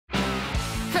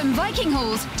From Viking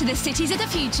halls to the cities of the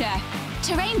future,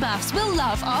 terrain buffs will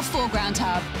love our foreground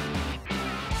hub.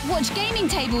 Watch gaming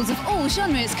tables of all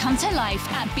genres come to life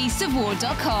at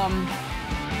beastsofwar.com.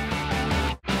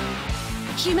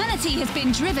 Humanity has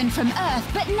been driven from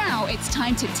Earth, but now it's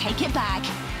time to take it back.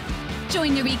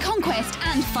 Join the Reconquest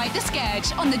and fight the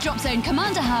Scourge on the Drop Zone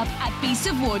Commander Hub at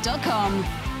beastsofwar.com.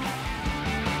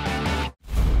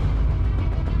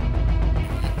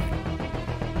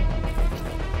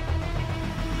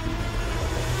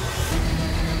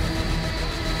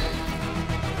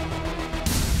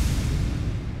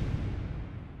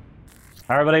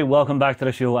 Hi everybody, welcome back to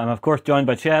the show. I'm of course joined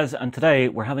by Chez, and today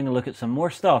we're having a look at some more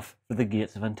stuff for the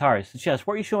Gates of Antares. So Chez,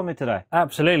 what are you showing me today?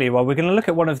 Absolutely. Well, we're going to look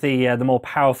at one of the more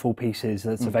powerful pieces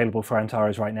that's available for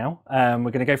Antares right now.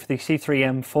 We're going to go for the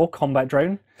C3M4 combat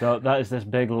drone. So that is this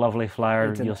big, lovely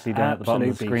flyer you'll see down at the bottom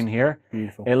of the screen here.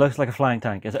 Beautiful. It looks like a flying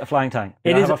tank. Is it a flying tank?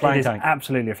 It is tank.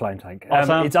 absolutely a flying tank.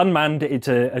 Awesome. It's unmanned. It's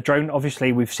a drone.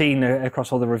 Obviously, we've seen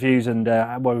across all the reviews and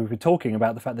where we've been talking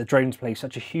about the fact that drones play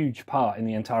such a huge part in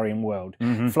the Antarian world.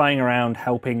 Flying around,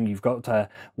 helping. You've got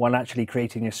one actually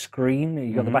creating a screen.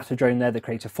 You've got the battle drone there that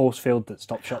creates a force field that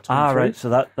stops shots coming through. Right. So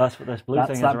that's what this blue thing is.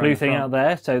 That's that blue thing out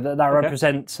there. So that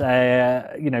represents,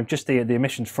 just the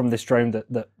emissions from this drone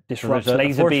that disrupts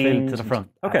laser beams to the front.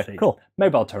 Okay, absolutely. cool.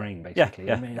 Mobile terrain, basically.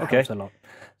 Yeah, I mean, it okay. helps a lot.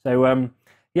 So,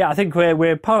 I think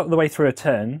we're part of the way through a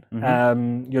turn.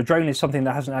 Your drone is something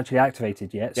that hasn't actually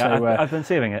activated yet. Yeah, so, I've been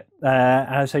saving it.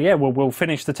 We'll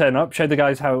finish the turn up, show the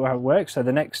guys how it works. So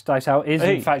the next dice out is,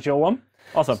 in fact, your one.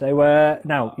 Awesome. So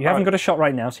now, you haven't got a shot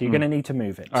right now, so you're going to need to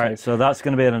move it. All right, so that's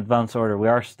going to be an advanced order. We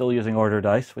are still using order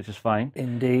dice, which is fine.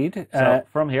 Indeed. So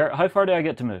from here, how far do I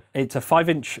get to move? It's a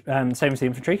 5-inch, same as the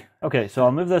infantry. Okay, so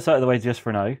I'll move this out of the way just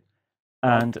for now.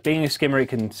 And being a skimmer, it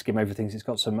can skim over things. It's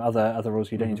got some other rules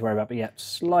you don't need to worry about. But yeah,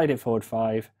 slide it forward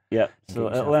 5. Yeah,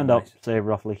 so it'll end up, say,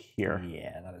 roughly here.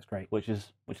 Yeah, that is great. Which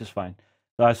is fine.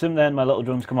 So I assume then my little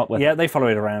drones come up with. Yeah, they follow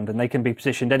it around, and they can be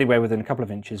positioned anywhere within a couple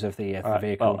of inches of the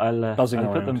vehicle. Well, I'll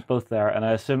put them both there, and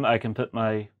I assume I can put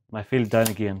my field down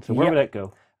again. So where would it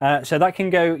go? So that can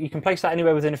go. You can place that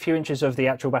anywhere within a few inches of the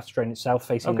actual battle drone itself,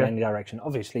 facing in any direction.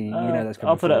 Obviously, you know that's.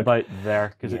 I'll put it about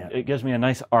there because it gives me a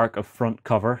nice arc of front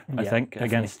cover. I think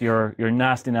definitely. Against your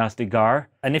nasty Gar.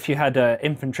 And if you had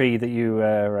infantry that you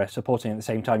were supporting at the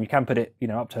same time, you can put it,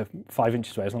 up to 5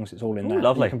 inches away as long as it's all in there.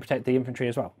 Lovely. You can protect the infantry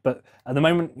as well. But at the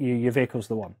moment, your vehicle's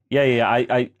the one. Yeah.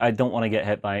 I don't want to get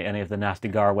hit by any of the nasty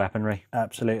Gar weaponry.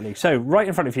 Absolutely. So right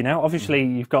in front of you now, obviously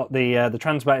you've got the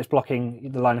transmat is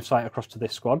blocking the line of sight across to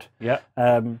this squad. Yeah.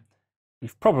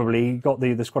 You've probably got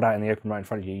the squad out in the open right in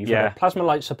front of you. You've got a plasma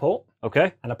light support.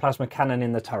 Okay. And a plasma cannon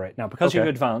in the turret. Now, because you've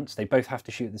advanced, they both have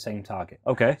to shoot the same target.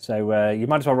 Okay. So you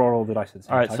might as well roll all the dice at the same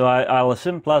time. All right, so I'll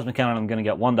assume plasma cannon, I'm going to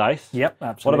get 1 dice. Yep,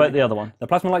 absolutely. What about the other one? The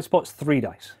plasma light support's 3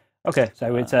 dice. Okay.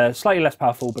 So it's slightly less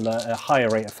powerful, but a higher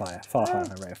rate of fire. Far higher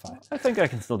rate of fire. I think I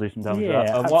can still do some damage.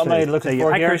 Yeah, what am I looking for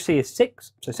your here? accuracy is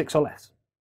 6, so 6 or less.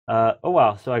 Oh,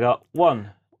 wow. So I got 1,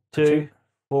 2,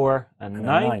 4, and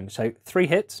 9. So 3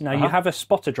 hits. Now you have a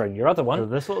spotter drone. Your other one. So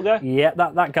this little guy? Yeah,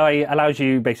 that guy allows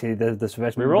you basically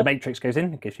the matrix goes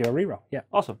in, it gives you a reroll. Yeah.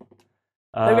 Awesome.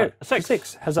 There we go.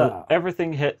 6. Huzzah. So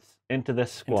everything hits into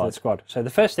this squad. Into the squad. So the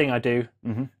first thing I do,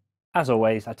 as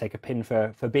always, I take a pin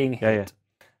for being hit.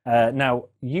 Now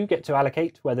you get to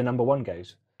allocate where the number 1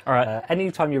 goes. All right.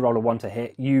 Anytime you roll a 1 to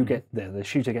hit, you get the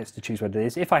shooter gets to choose what it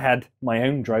is. If I had my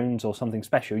own drones or something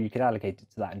special, you could allocate it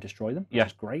to that and destroy them. Which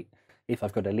is great. If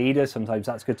I've got a leader, sometimes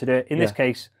that's good to do it. In this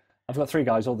case, I've got 3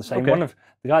 guys all the same. One of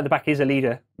the guy at the back is a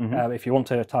leader. If you want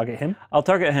to target him, I'll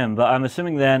target him. But I'm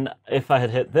assuming then, if I had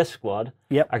hit this squad,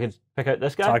 I could pick out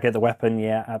this guy. Target the weapon.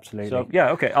 Yeah, absolutely. So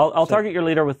okay, I'll target your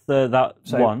leader with that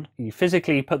one. You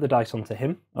physically put the dice onto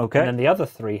him. Okay. And then the other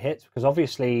 3 hits, because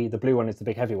obviously the blue one is the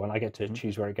big heavy one. I get to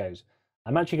choose where it goes.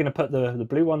 I'm actually going to put the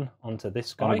blue one onto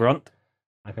this guy. On a grunt.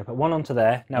 I'm going to put 1 onto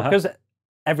there now because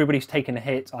everybody's taken a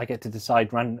hit. I get to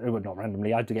decide not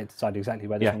randomly. I do get to decide exactly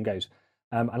where this one goes.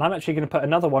 And I'm actually going to put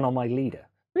another one on my leader.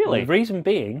 Really? The reason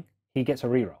being, he gets a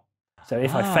reroll. So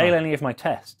if I fail any of my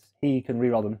tests, he can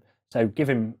reroll them. So give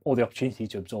him all the opportunity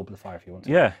to absorb the fire if you want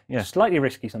to. Yeah. Slightly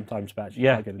risky sometimes, but actually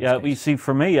quite good in this case. You see,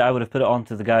 for me, I would have put it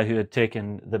onto the guy who had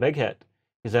taken the big hit.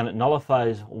 Because then it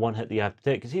nullifies 1 hit that you have to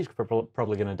take, because he's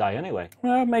probably going to die anyway.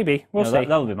 Well, maybe. We'll see.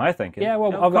 That'll be my thinking. Yeah,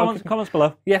 well, comments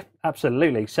below. Yeah,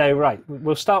 absolutely. So, right,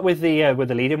 we'll start with the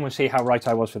lead, and we'll see how right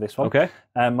I was for this one. Okay.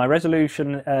 My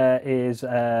resolution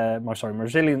my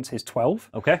resilience is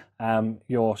 12. Okay.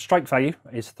 Your strike value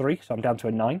is 3, so I'm down to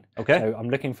a 9. Okay. So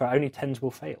I'm looking for only 10s will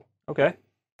fail. Okay.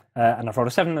 And I've rolled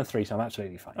a 7 and a 3, so I'm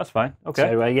absolutely fine. That's fine. Okay.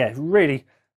 So, really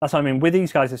That's what I mean. With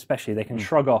these guys especially, they can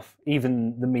shrug off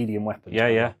even the medium weapons. Yeah,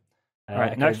 yeah. All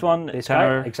right, next one. This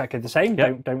guy, exactly the same.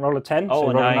 Yep. Don't roll a 10. Oh,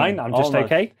 so roll a 9. I'm just almost.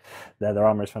 okay. Their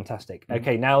armor is fantastic.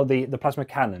 Okay, now the plasma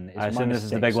cannon is I assume this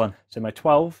is the 6. big one. So my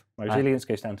 12, my resilience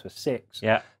goes down to a 6.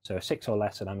 Yeah. So a 6 or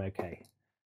less, and I'm okay.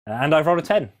 And I've rolled a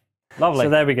 10. Lovely. So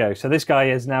there we go. So this guy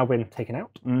has now been taken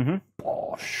out. Mm-hmm.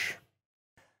 Bosh.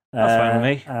 That's fine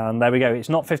with me. And there we go. It's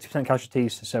not 50%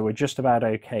 casualties, so we're just about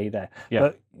okay there. Yeah.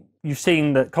 But you've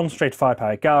seen that concentrated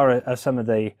firepower, GAR are some of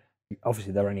the,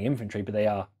 obviously they're only infantry, but they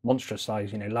are monstrous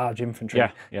size, large infantry.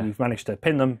 Yeah, yeah. You've managed to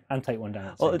pin them and take one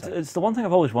down. Well, it's the one thing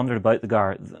I've always wondered about the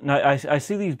GAR. Now, I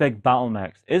see these big battle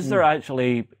mechs. Is there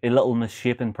actually a little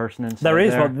misshapen person inside there?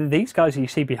 Is. Well, these guys you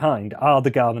see behind are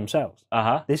the GAR themselves.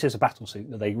 Uh-huh. This is a battle suit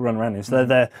that they run around in. So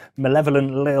they're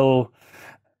malevolent little,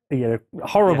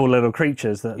 horrible little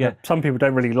creatures that some people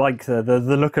don't really like the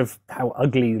look of how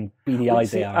ugly and beady eyed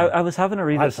they are. I was having a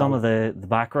read of some of the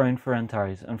background for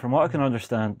Antares, and from what I can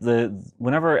understand,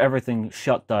 whenever everything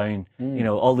shut down,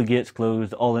 all the gates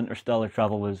closed, all interstellar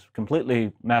travel was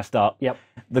completely messed up. Yep.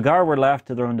 The GAR were left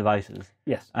to their own devices.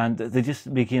 Yes. And they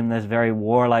just became this very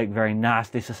warlike, very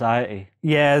nasty society.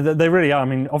 Yeah, they really are. I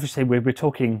mean, obviously we're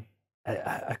talking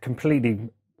a completely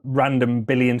random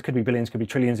billions, could be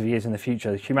trillions of years in the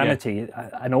future. Humanity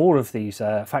and all of these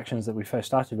factions that we first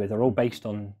started with are all based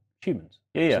on humans.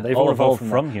 Yeah, so they've all evolved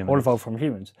from humans. All evolved from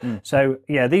humans. So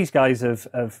yeah, these guys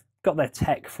have got their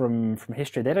tech from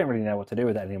history. They don't really know what to do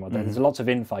with it anymore. There's lots of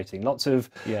infighting, lots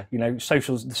of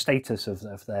social. The status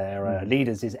of their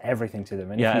leaders is everything to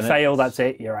them. And if you fail, that's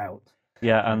it. You're out.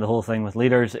 Yeah, and the whole thing with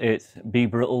leaders, it's be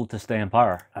brutal to stay in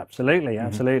power. Absolutely,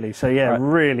 absolutely. So yeah,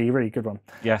 really, really good one.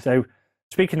 Yeah. So.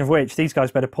 Speaking of which, these guys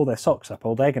better pull their socks up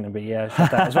or they're going to be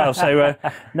shut out as well. So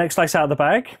next dice out of the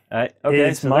bag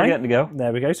is so they're getting to go.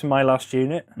 There we go. So my last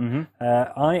unit.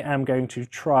 I am going to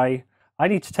try... I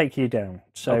need to take you down.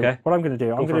 So what I'm going to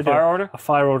do... I'm going to do a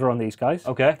fire order on these guys.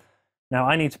 Okay. Now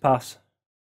I need to pass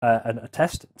a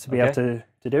test to be able to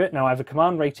do it. Now I have a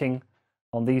command rating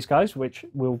on these guys, which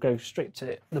will go straight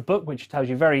to the book, which tells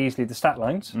you very easily the stat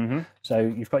lines. So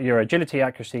you've got your agility,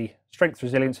 accuracy, strength,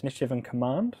 resilience, initiative, and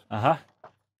command.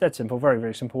 Dead simple, very,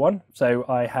 very simple one. So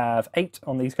I have 8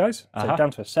 on these guys, so down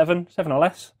to a 7 or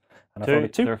less. And I've rolled a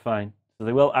 2. They're fine. So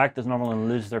they will act as normal and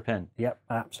lose their pin. Yep,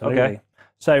 absolutely. Okay.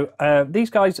 So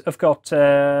these guys have got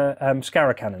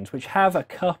Scarra cannons, which have a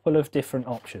couple of different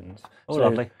options. Oh, so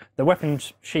lovely. The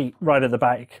weapons sheet right at the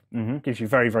back gives you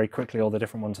very, very quickly all the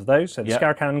different ones of those. So the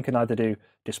Scarra cannon can either do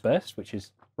disperse, which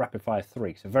is rapid fire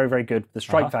 3. So very, very good. The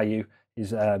strike value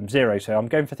is 0. So I'm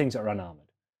going for things that are unarmored.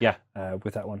 Yeah.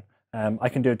 With that one. I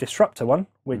can do a disruptor one,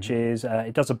 which is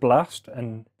it does a blast,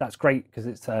 and that's great because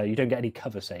it's you don't get any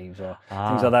cover saves or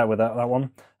things like that with that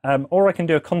one. Or I can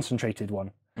do a concentrated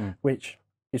one, which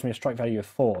gives me a strike value of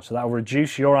 4, so that will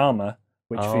reduce your armor,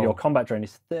 which for your combat drone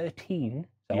is 13.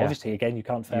 So obviously, again, you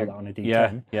can't fail that on a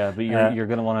D10. Yeah, but you're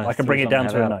going to want to. I can bring it down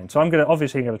to a 9. So I'm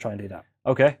obviously going to try and do that.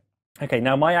 Okay. Okay.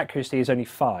 Now my accuracy is only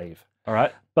 5. All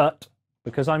right. But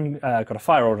because I'm got a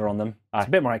fire order on them, it's a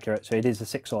bit more accurate, so it is a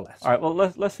 6 or less. All right, well,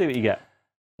 let's see what you get.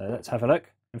 So let's have a look.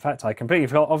 In fact, I completely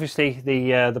forgot. Obviously,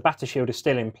 the batter shield is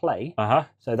still in play,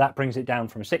 so that brings it down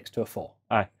from a 6 to a 4.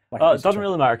 Aye. It doesn't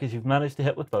really matter because you've managed to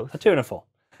hit with both. A 2 and a 4.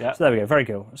 Yeah. So there we go. Very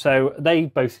cool. So they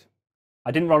both...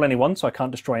 I didn't roll any 1, so I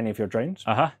can't destroy any of your drones.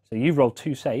 So you've rolled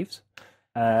 2 saves.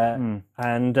 And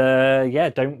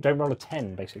don't roll a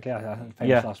 10, basically.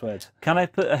 Famous last words. Can I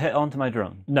put a hit onto my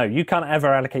drone? No, you can't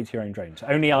ever allocate to your own drones.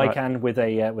 Only I can with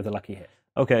a lucky hit.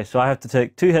 Okay, so I have to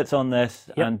take 2 hits on this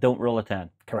and don't roll a 10.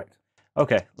 Correct.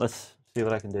 Okay, let's see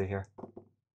what I can do here.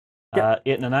 8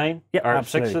 and a 9. Yep, or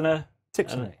absolutely. 6 and a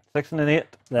 6 and 8. 6 and an 8.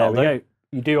 There we go.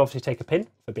 You do obviously take a pin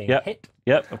for being hit.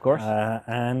 Yep, of course.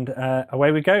 And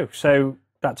away we go. So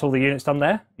that's all the units done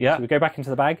there. Yeah. So we go back into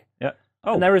the bag. Yeah.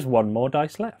 Oh. And there is 1 more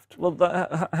dice left. Well,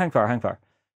 hang fire.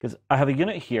 Because I have a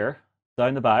unit here,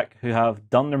 down the back, who have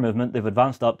done their movement. They've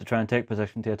advanced up to try and take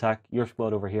position to attack your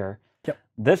squad over here. Yep.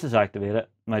 This is activated.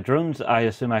 My drones, I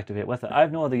assume, activate with it. I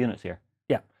have no other units here.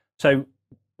 Yeah. So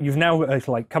you've now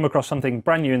come across something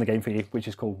brand new in the game for you, which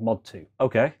is called MOD2.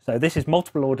 Okay. So this is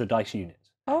multiple order dice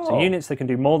units. Oh. So units that can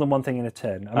do more than one thing in a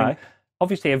turn. I mean,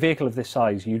 obviously a vehicle of this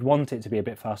size, you'd want it to be a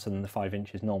bit faster than the 5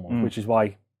 inches normal, which is why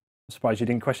I'm surprised you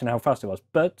didn't question how fast it was.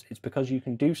 But it's because you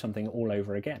can do something all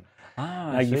over again.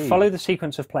 Now you follow the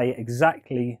sequence of play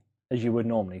exactly as you would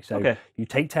normally. So you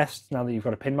take tests now that you've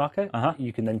got a pin marker.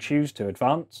 You can then choose to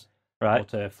advance, or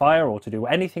to fire, or to do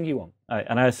anything you want.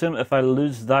 And I assume if I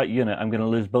lose that unit, I'm going to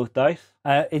lose both dice?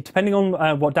 Depending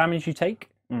on what damage you take,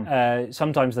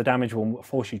 sometimes the damage will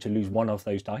force you to lose one of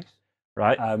those dice.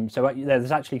 Right. So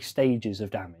there's actually stages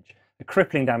of damage. The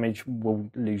crippling damage will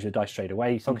lose your dice straight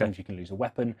away. Sometimes you can lose a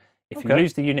weapon. If you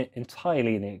lose the unit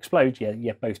entirely and it explodes,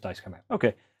 yeah, both dice come out.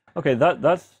 Okay,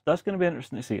 that's going to be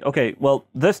interesting to see. Okay, well,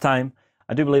 this time,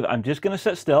 I do believe I'm just going to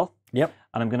sit still. Yep.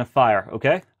 And I'm going to fire,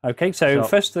 okay? Okay, so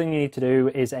first thing you need to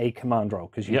do is a command roll,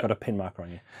 because you've got a pin marker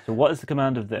on you. So what is the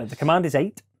command of this? The command is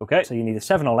 8. Okay. So you need a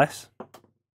 7 or less.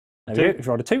 There we go. If you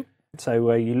rolled a 2.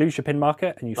 So you lose your pin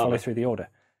marker and you follow through the order.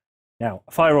 Now,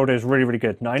 a fire order is really, really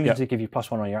good. Not only does it give you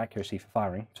 +1 on your accuracy for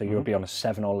firing, so you'll be on a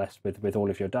 7 or less with all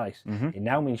of your dice, it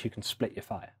now means you can split your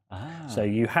fire. So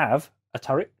you have a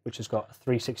turret, which has got a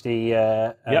 360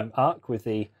 arc with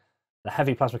the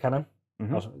heavy plasma cannon,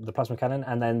 the plasma cannon,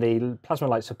 and then the plasma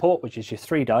light support, which is your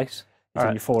 3 dice, is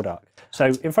in your 4 dark. So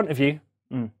in front of you,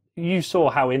 you saw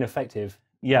how ineffective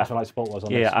plasma light support was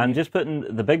on this. Yeah, I'm just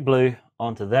putting the big blue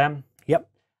onto them. Yep.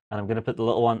 And I'm going to put the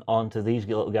little one onto these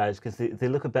little guys because they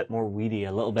look a bit more weedy,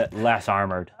 a little bit less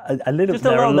armored. A little bit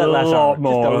less armored.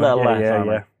 More. Just a little less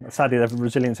armored. Sadly, they have a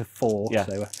resilience of 4.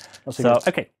 Yeah. So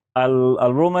okay.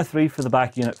 I'll roll my 3 for the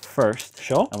back unit first.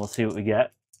 Sure. And we'll see what we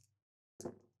get.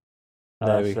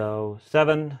 So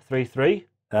 7, 3, 3.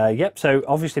 Yep. So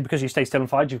obviously, because you stay still and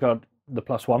fired, you've got the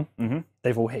 +1.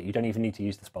 They've all hit. You don't even need to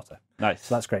use the spotter. Nice.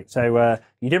 So that's great. So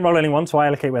you didn't roll any 1, so I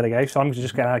allocate where they go. So I'm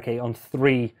just going to allocate on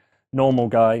 3 normal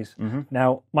guys.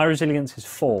 Now my resilience is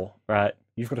 4. Right.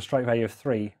 You've got a strike value of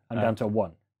 3. I'm down to a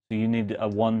 1. So you need a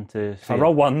 1 to. If I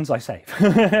roll 1s, I save.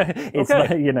 It's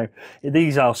like, you know,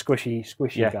 these are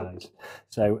squishy guys.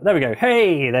 So there we go.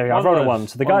 Hey, there we go. I've rolled a 1.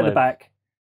 So the guy in the back,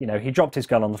 you know, he dropped his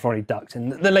gun on the floor, he ducked,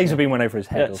 and the laser beam went over his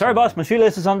head. Sorry, boss, my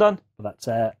shoelace is undone. But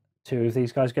that's 2 of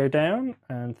these guys go down,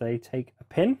 and they take a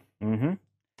pin.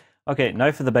 Okay,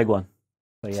 now for the big one.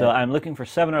 So I'm looking for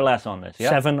 7 or less on this.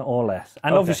 Yeah. 7 or less,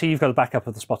 and obviously you've got the backup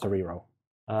of the spotter reroll.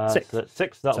 6. So that's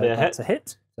 6. That'll be a hit. That's a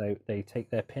hit. So they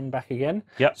take their pin back again.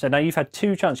 Yep. So now you've had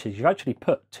 2 chances. You've actually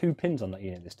put 2 pins on that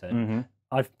unit this turn.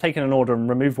 I've taken an order and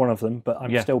removed one of them, but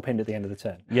I'm still pinned at the end of the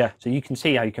turn. Yeah. So you can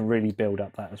see how you can really build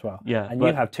up that as well. Yeah. And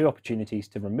you have 2 opportunities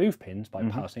to remove pins by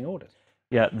passing orders.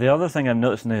 Yeah. The other thing I'm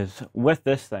noticing is with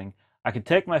this thing, I could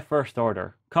take my first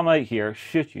order, come out here,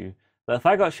 shoot you, but if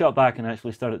I got shot back and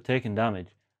actually started taking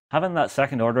damage, having that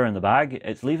second order in the bag,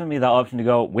 it's leaving me that option to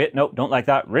go, wait, nope, don't like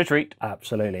that, retreat.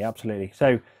 Absolutely, absolutely.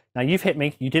 So now you've hit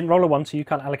me. You didn't roll a 1, so you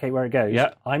can't allocate where it goes.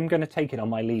 Yeah. I'm going to take it on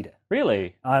my leader.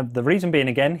 Really? The reason being,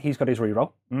 again, he's got his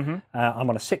reroll. I'm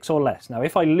on a 6 or less. Now,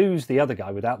 if I lose the other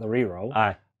guy without the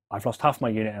reroll, I've lost half my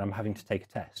unit and I'm having to take a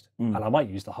test. And I might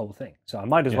use the whole thing. So I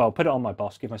might as well put it on my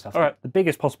boss, give myself the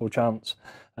biggest possible chance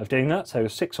of doing that. So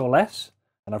 6 or less,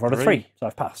 and I've rolled a 3, so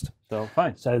I've passed. So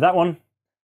fine. So that one,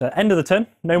 the end of the turn,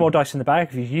 no more dice in the bag.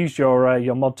 If you've used your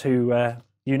MOD2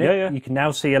 unit, you can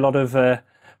now see a lot of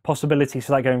possibilities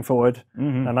for that going forward.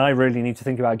 And I really need to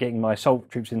think about getting my assault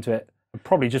troops into it. I'd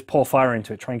probably just pour fire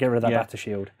into it, try and get rid of that batter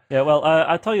shield. Yeah, well,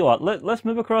 I'll tell you what, let's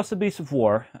move across the Beasts of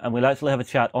War, and we'll actually have a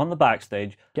chat on the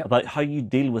backstage about how you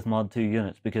deal with MOD2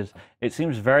 units, because it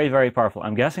seems very, very powerful.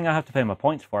 I'm guessing I have to pay my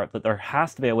points for it, but there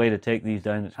has to be a way to take these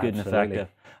down that's good and effective.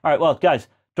 All right, well, guys,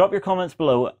 drop your comments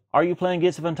below. Are you playing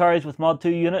Gates of Antares with MOD2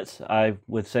 units? I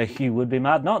would say you would be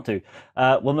mad not to.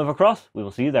 We'll move across. We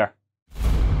will see you there.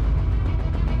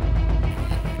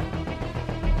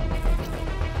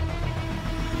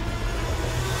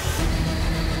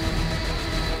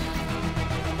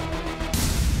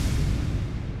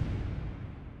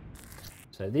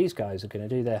 So these guys are going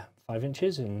to do their 5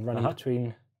 inches and run in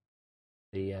between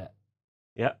the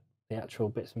actual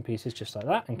bits and pieces, just like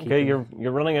that. And keep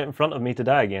you're running it in front of me to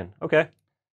die again. Okay.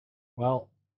 Well,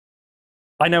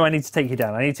 I know I need to take you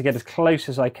down. I need to get as close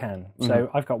as I can. So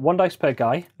I've got 1 dice per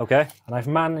guy. Okay. And I've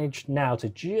managed now to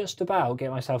just about get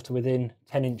myself to within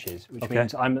 10 inches, which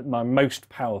means I'm at my most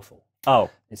powerful. Oh.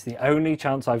 It's the only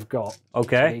chance I've got to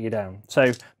get you down.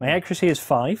 So my accuracy is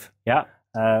 5. Yeah.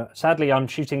 Sadly, I'm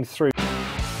shooting through.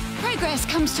 Progress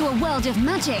comes to a world of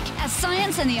magic as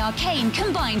science and the arcane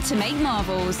combine to make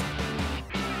marvels.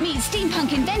 Meet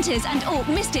steampunk inventors and orc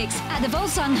mystics at the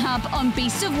Volsung Hub on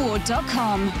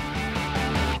beastsofwar.com.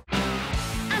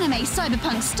 Anime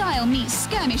cyberpunk style meets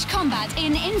skirmish combat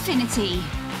in Infinity.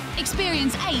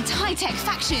 Experience 8 high-tech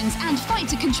factions and fight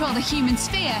to control the human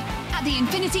sphere at the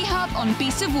Infinity Hub on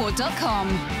beastsofwar.com.